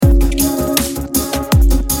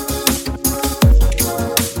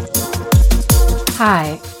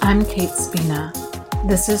Hi, I'm Kate Spina.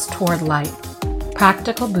 This is Toward Light,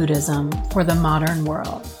 Practical Buddhism for the Modern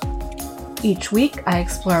World. Each week, I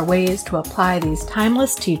explore ways to apply these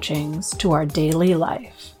timeless teachings to our daily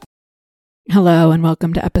life. Hello, and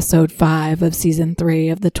welcome to episode 5 of season 3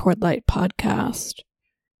 of the Toward Light podcast.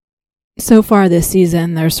 So far this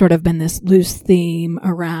season, there's sort of been this loose theme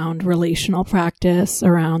around relational practice,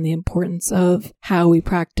 around the importance of how we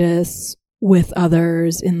practice with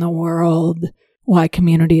others in the world, why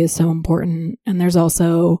community is so important. And there's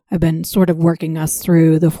also, I've been sort of working us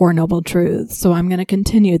through the Four Noble Truths. So I'm going to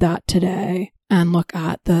continue that today and look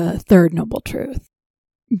at the third noble truth.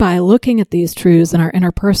 By looking at these truths in our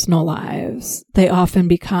interpersonal lives, they often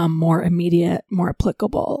become more immediate, more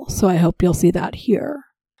applicable. So I hope you'll see that here.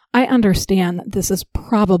 I understand that this is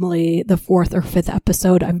probably the 4th or 5th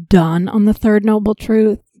episode I've done on the third noble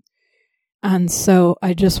truth. And so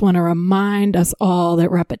I just want to remind us all that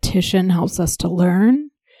repetition helps us to learn,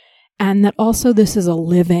 and that also this is a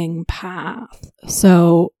living path.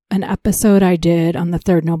 So an episode I did on the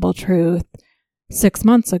third noble truth 6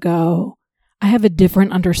 months ago, I have a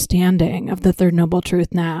different understanding of the third noble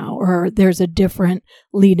truth now, or there's a different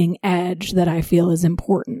leading edge that I feel is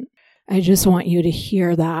important. I just want you to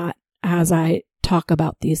hear that as I talk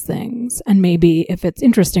about these things. And maybe if it's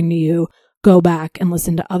interesting to you, go back and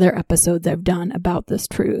listen to other episodes I've done about this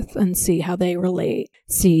truth and see how they relate,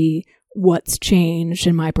 see what's changed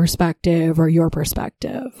in my perspective or your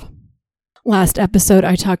perspective. Last episode,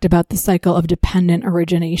 I talked about the cycle of dependent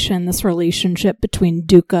origination, this relationship between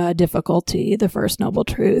dukkha, difficulty, the first noble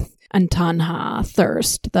truth, and tanha,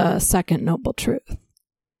 thirst, the second noble truth.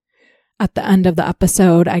 At the end of the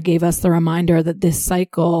episode, I gave us the reminder that this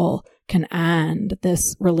cycle can end,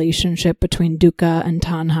 this relationship between dukkha and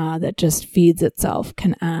tanha that just feeds itself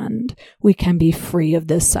can end. We can be free of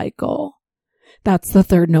this cycle. That's the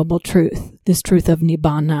third noble truth, this truth of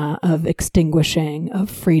nibbana, of extinguishing, of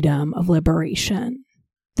freedom, of liberation.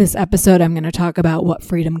 This episode, I'm going to talk about what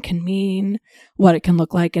freedom can mean, what it can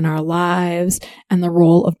look like in our lives, and the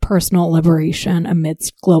role of personal liberation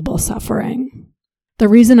amidst global suffering. The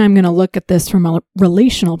reason I'm going to look at this from a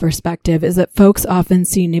relational perspective is that folks often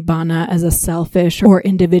see nibbana as a selfish or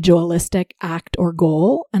individualistic act or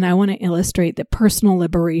goal, and I want to illustrate that personal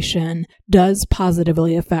liberation does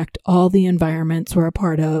positively affect all the environments we're a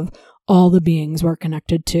part of, all the beings we're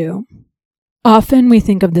connected to. Often we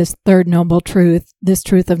think of this third noble truth, this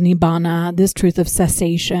truth of nibbana, this truth of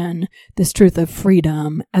cessation, this truth of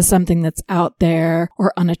freedom as something that's out there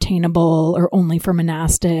or unattainable or only for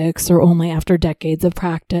monastics or only after decades of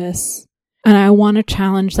practice. And I want to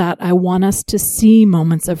challenge that. I want us to see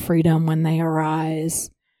moments of freedom when they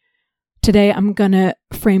arise. Today, I'm going to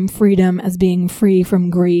frame freedom as being free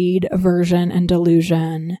from greed, aversion, and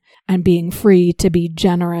delusion, and being free to be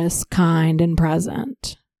generous, kind, and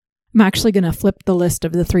present. I'm actually going to flip the list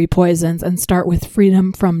of the 3 poisons and start with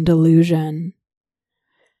freedom from delusion.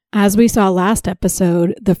 As we saw last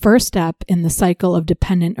episode, the first step in the cycle of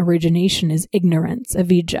dependent origination is ignorance,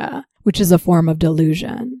 avidya, which is a form of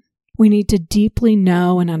delusion. We need to deeply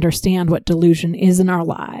know and understand what delusion is in our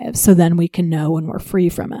lives so then we can know when we're free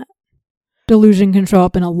from it. Delusion can show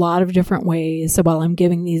up in a lot of different ways, so while I'm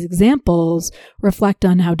giving these examples, reflect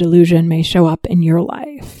on how delusion may show up in your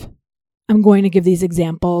life. I'm going to give these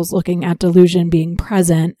examples looking at delusion being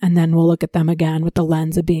present, and then we'll look at them again with the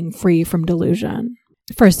lens of being free from delusion.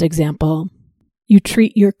 First example, you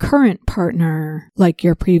treat your current partner like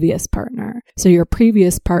your previous partner. So your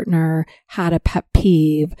previous partner had a pet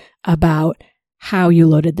peeve about how you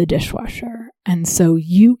loaded the dishwasher. And so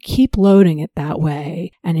you keep loading it that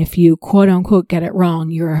way. And if you quote unquote get it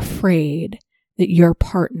wrong, you're afraid that your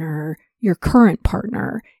partner, your current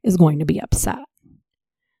partner, is going to be upset.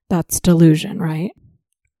 That's delusion, right?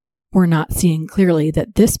 We're not seeing clearly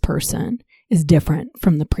that this person is different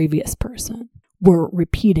from the previous person. We're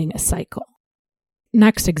repeating a cycle.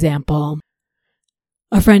 Next example,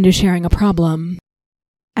 a friend is sharing a problem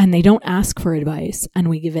and they don't ask for advice and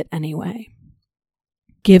we give it anyway.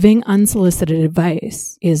 Giving unsolicited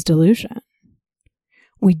advice is delusion.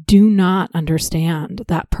 We do not understand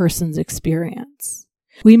that person's experience.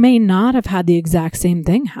 We may not have had the exact same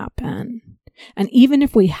thing happen. And even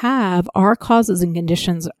if we have, our causes and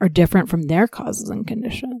conditions are different from their causes and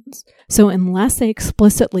conditions. So unless they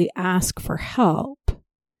explicitly ask for help,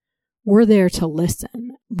 we're there to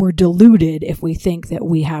listen. We're deluded if we think that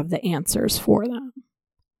we have the answers for them.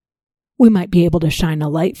 We might be able to shine a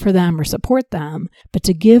light for them or support them, but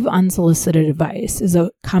to give unsolicited advice is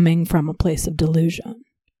coming from a place of delusion.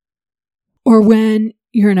 Or when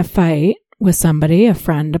you're in a fight with somebody, a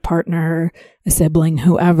friend, a partner, a sibling,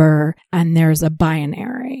 whoever, and there's a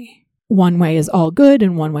binary one way is all good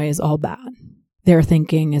and one way is all bad. Their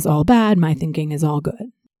thinking is all bad, my thinking is all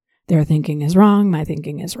good. Their thinking is wrong, my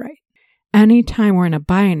thinking is right. Anytime we're in a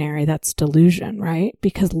binary, that's delusion, right?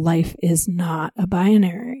 Because life is not a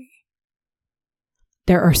binary.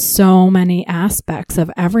 There are so many aspects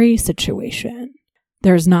of every situation.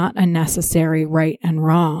 There's not a necessary right and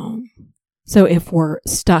wrong. So if we're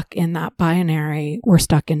stuck in that binary, we're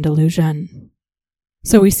stuck in delusion.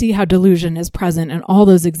 So we see how delusion is present in all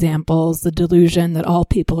those examples, the delusion that all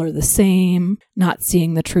people are the same, not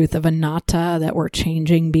seeing the truth of anatta, that we're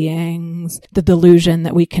changing beings, the delusion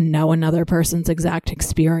that we can know another person's exact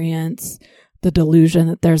experience, the delusion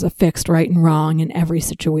that there's a fixed right and wrong in every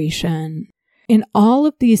situation. In all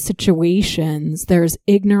of these situations, there's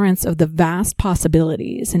ignorance of the vast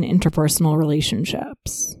possibilities in interpersonal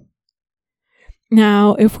relationships.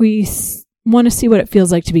 Now, if we want to see what it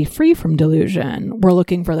feels like to be free from delusion, we're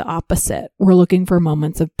looking for the opposite. We're looking for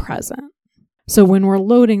moments of present. So when we're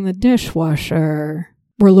loading the dishwasher,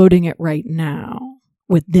 we're loading it right now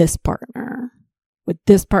with this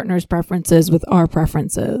partner's preferences, with our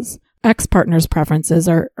preferences. Ex-partner's preferences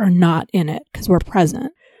are not in it because we're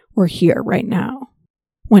present. We're here right now.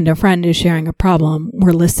 When a friend is sharing a problem,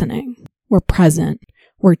 we're listening. We're present.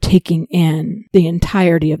 We're taking in the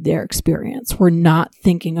entirety of their experience. We're not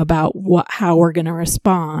thinking about how we're going to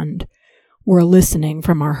respond. We're listening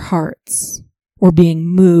from our hearts. We're being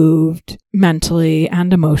moved mentally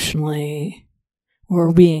and emotionally.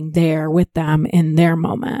 We're being there with them in their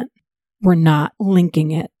moment. We're not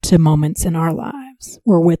linking it to moments in our lives.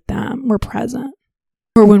 We're with them. We're present.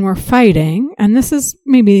 Or when we're fighting, and this is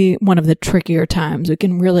maybe one of the trickier times, we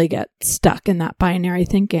can really get stuck in that binary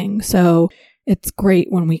thinking. So it's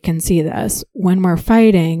great when we can see this. When we're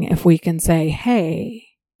fighting, if we can say, hey,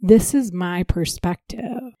 this is my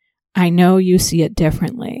perspective. I know you see it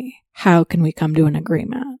differently. How can we come to an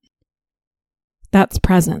agreement? That's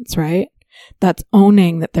presence, right? That's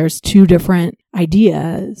owning that there's two different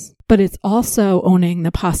ideas, but it's also owning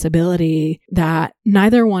the possibility that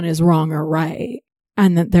neither one is wrong or right,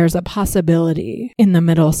 and that there's a possibility in the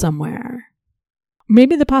middle somewhere.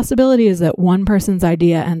 Maybe the possibility is that one person's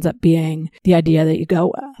idea ends up being the idea that you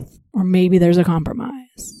go with, or maybe there's a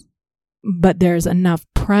compromise. But there's enough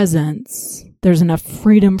presence, there's enough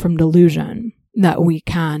freedom from delusion that we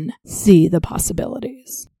can see the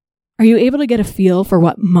possibilities. Are you able to get a feel for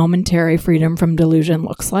what momentary freedom from delusion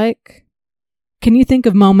looks like? Can you think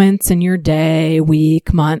of moments in your day,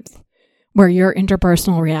 week, month, where your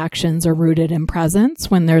interpersonal reactions are rooted in presence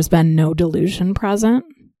when there's been no delusion present?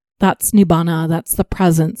 That's Nibbana, that's the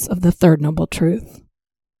presence of the third noble truth.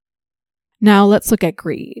 Now let's look at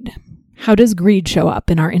greed. How does greed show up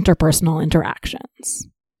in our interpersonal interactions?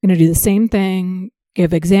 I'm going to do the same thing,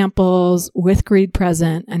 give examples with greed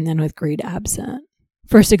present and then with greed absent.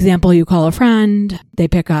 First example, you call a friend, they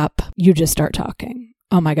pick up, you just start talking.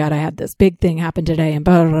 Oh my God, I had this big thing happen today and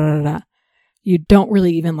blah, blah, blah, blah. You don't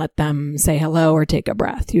really even let them say hello or take a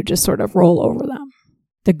breath. You just sort of roll over them.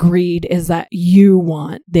 The greed is that you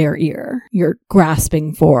want their ear. You're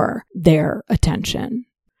grasping for their attention.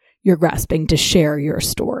 You're grasping to share your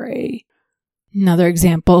story. Another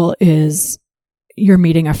example is you're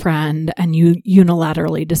meeting a friend and you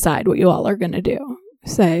unilaterally decide what you all are going to do.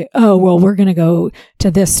 Say, oh, well, we're going to go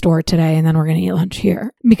to this store today and then we're going to eat lunch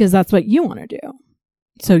here because that's what you want to do.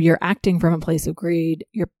 So you're acting from a place of greed.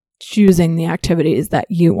 You're choosing the activities that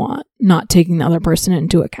you want, not taking the other person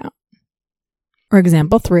into account. Or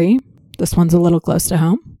example 3, this one's a little close to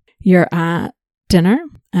home. You're at dinner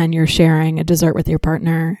and you're sharing a dessert with your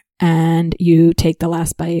partner and you take the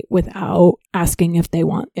last bite without asking if they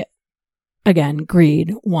want it. Again,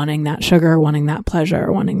 greed, wanting that sugar, wanting that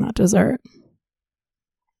pleasure, wanting that dessert.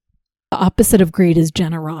 The opposite of greed is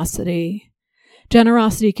generosity.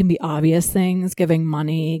 Generosity can be obvious things, giving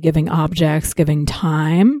money, giving objects, giving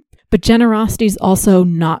time. But generosity is also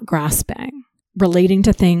not grasping, relating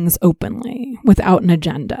to things openly, without an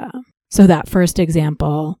agenda. So that first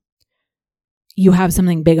example, you have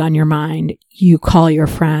something big on your mind, you call your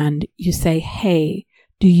friend, you say, hey,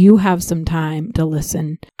 do you have some time to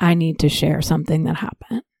listen? I need to share something that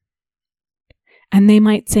happened. And they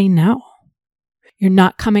might say no. You're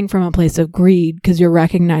not coming from a place of greed because you're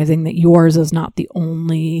recognizing that yours is not the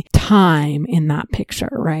only time in that picture,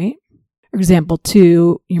 right? Example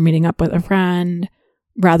 2, you're meeting up with a friend.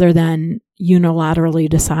 Rather than unilaterally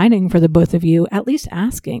deciding for the both of you, at least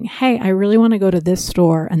asking, hey, I really want to go to this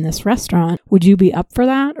store and this restaurant. Would you be up for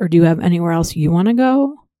that? Or do you have anywhere else you want to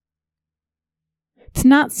go? It's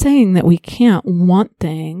not saying that we can't want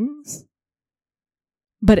things,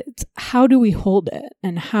 but it's how do we hold it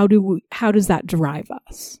and how does that drive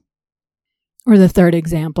us? Or the third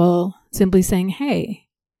example, simply saying, hey,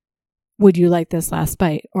 would you like this last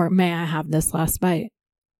bite? Or may I have this last bite?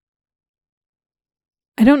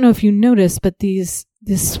 I don't know if you noticed, but this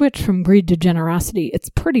switch from greed to generosity, it's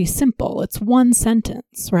pretty simple. It's one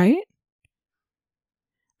sentence, right?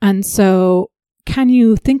 And so can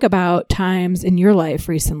you think about times in your life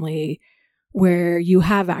recently where you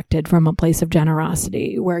have acted from a place of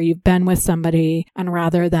generosity, where you've been with somebody and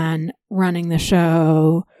rather than running the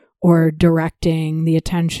show or directing the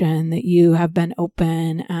attention, that you have been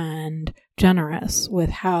open and generous with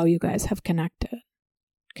how you guys have connected?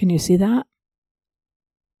 Can you see that?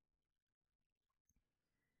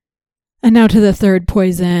 And now to the third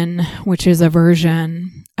poison, which is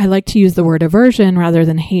aversion. I like to use the word aversion rather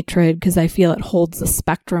than hatred because I feel it holds the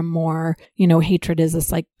spectrum more. Hatred is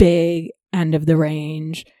this like big end of the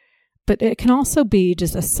range, but it can also be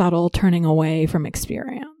just a subtle turning away from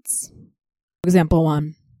experience. Example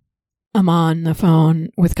 1, I'm on the phone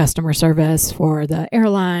with customer service for the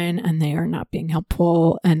airline and they are not being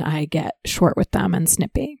helpful and I get short with them and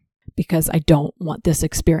snippy because I don't want this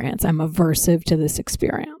experience. I'm aversive to this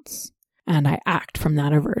experience and I act from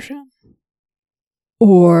that aversion.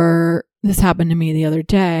 Or this happened to me the other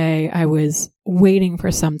day. I was waiting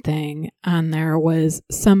for something and there was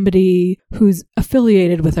somebody who's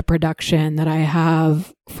affiliated with a production that I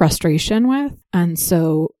have frustration with. And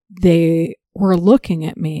so they were looking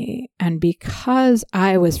at me, and because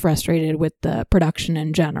I was frustrated with the production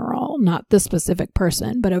in general, not the specific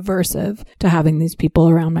person, but aversive to having these people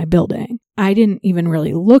around my building, I didn't even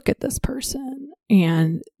really look at this person.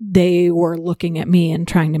 And they were looking at me and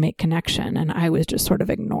trying to make connection, and I was just sort of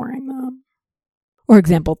ignoring them. Or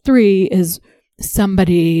example 3 is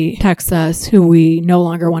somebody texts us who we no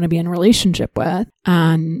longer want to be in a relationship with,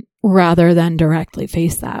 and rather than directly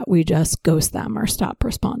face that, we just ghost them or stop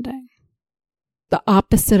responding. The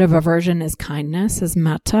opposite of aversion is kindness, is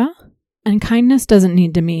metta. And kindness doesn't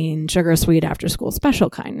need to mean sugar sweet after school special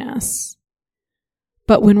kindness.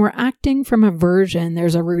 But when we're acting from aversion,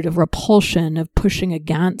 there's a root of repulsion, of pushing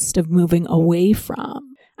against, of moving away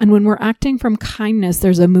from. And when we're acting from kindness,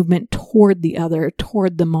 there's a movement toward the other,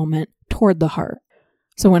 toward the moment, toward the heart.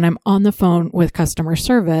 So when I'm on the phone with customer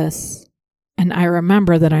service, and I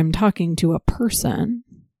remember that I'm talking to a person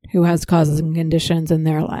who has causes and conditions in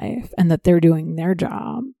their life and that they're doing their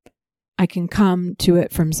job, I can come to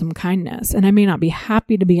it from some kindness. And I may not be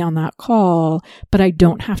happy to be on that call, but I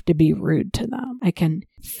don't have to be rude to them. I can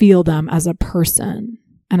feel them as a person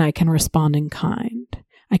and I can respond in kind.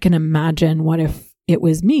 I can imagine what if it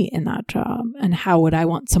was me in that job and how would I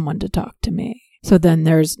want someone to talk to me? So then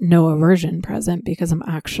there's no aversion present because I'm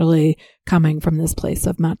actually coming from this place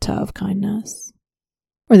of metta, of kindness.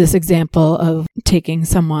 Or this example of taking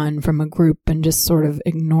someone from a group and just sort of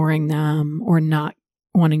ignoring them or not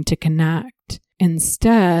wanting to connect,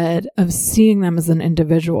 instead of seeing them as an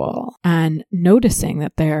individual and noticing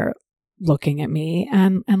that they're looking at me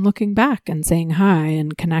and looking back and saying hi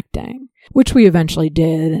and connecting, which we eventually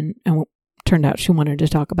did. And turned out she wanted to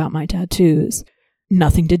talk about my tattoos.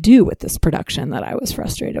 Nothing to do with this production that I was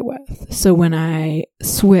frustrated with. So when I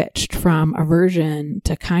switched from aversion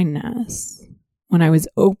to kindness, when I was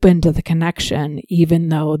open to the connection, even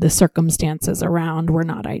though the circumstances around were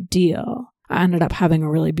not ideal, I ended up having a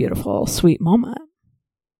really beautiful, sweet moment.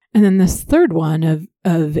 And then this third one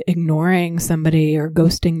of ignoring somebody or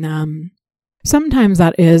ghosting them, sometimes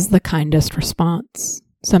that is the kindest response.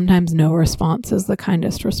 Sometimes no response is the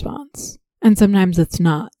kindest response. And sometimes it's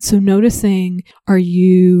not. So noticing, are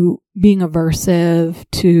you being aversive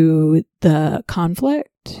to the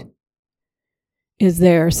conflict? Is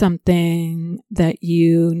there something that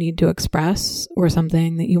you need to express or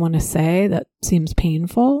something that you want to say that seems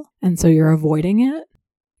painful and so you're avoiding it?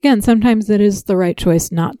 Again, sometimes it is the right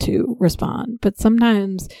choice not to respond, but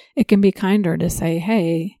sometimes it can be kinder to say,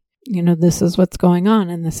 hey, this is what's going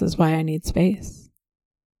on and this is why I need space.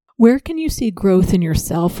 Where can you see growth in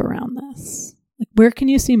yourself around this? Where can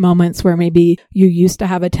you see moments where maybe you used to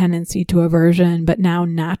have a tendency to aversion, but now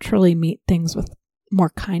naturally meet things with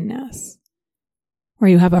more kindness? Where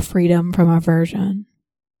you have a freedom from aversion.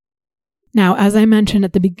 Now, as I mentioned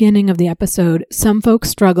at the beginning of the episode, some folks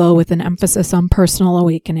struggle with an emphasis on personal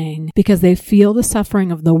awakening because they feel the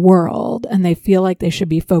suffering of the world and they feel like they should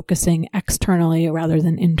be focusing externally rather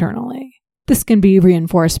than internally. This can be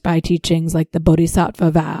reinforced by teachings like the Bodhisattva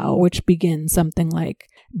vow, which begins something like,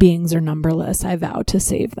 beings are numberless, I vow to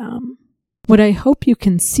save them. What I hope you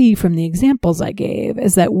can see from the examples I gave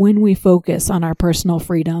is that when we focus on our personal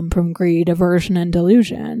freedom from greed, aversion, and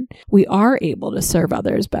delusion, we are able to serve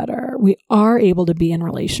others better. We are able to be in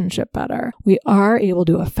relationship better. We are able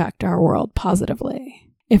to affect our world positively.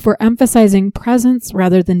 If we're emphasizing presence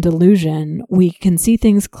rather than delusion, we can see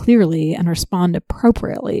things clearly and respond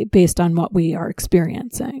appropriately based on what we are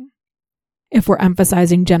experiencing. If we're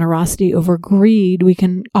emphasizing generosity over greed, we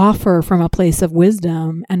can offer from a place of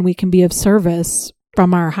wisdom and we can be of service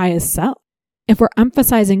from our highest self. If we're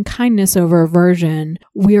emphasizing kindness over aversion,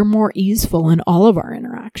 we are more easeful in all of our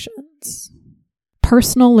interactions.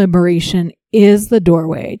 Personal liberation is the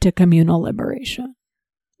doorway to communal liberation.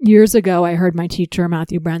 Years ago, I heard my teacher,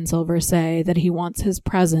 Matthew Brensilver, say that he wants his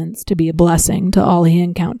presence to be a blessing to all he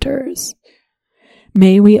encounters.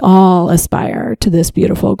 May we all aspire to this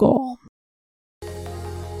beautiful goal.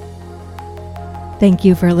 Thank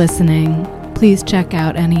you for listening. Please check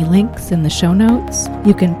out any links in the show notes.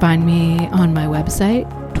 You can find me on my website,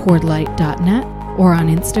 towardlight.net, or on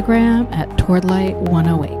Instagram at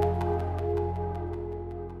towardlight108.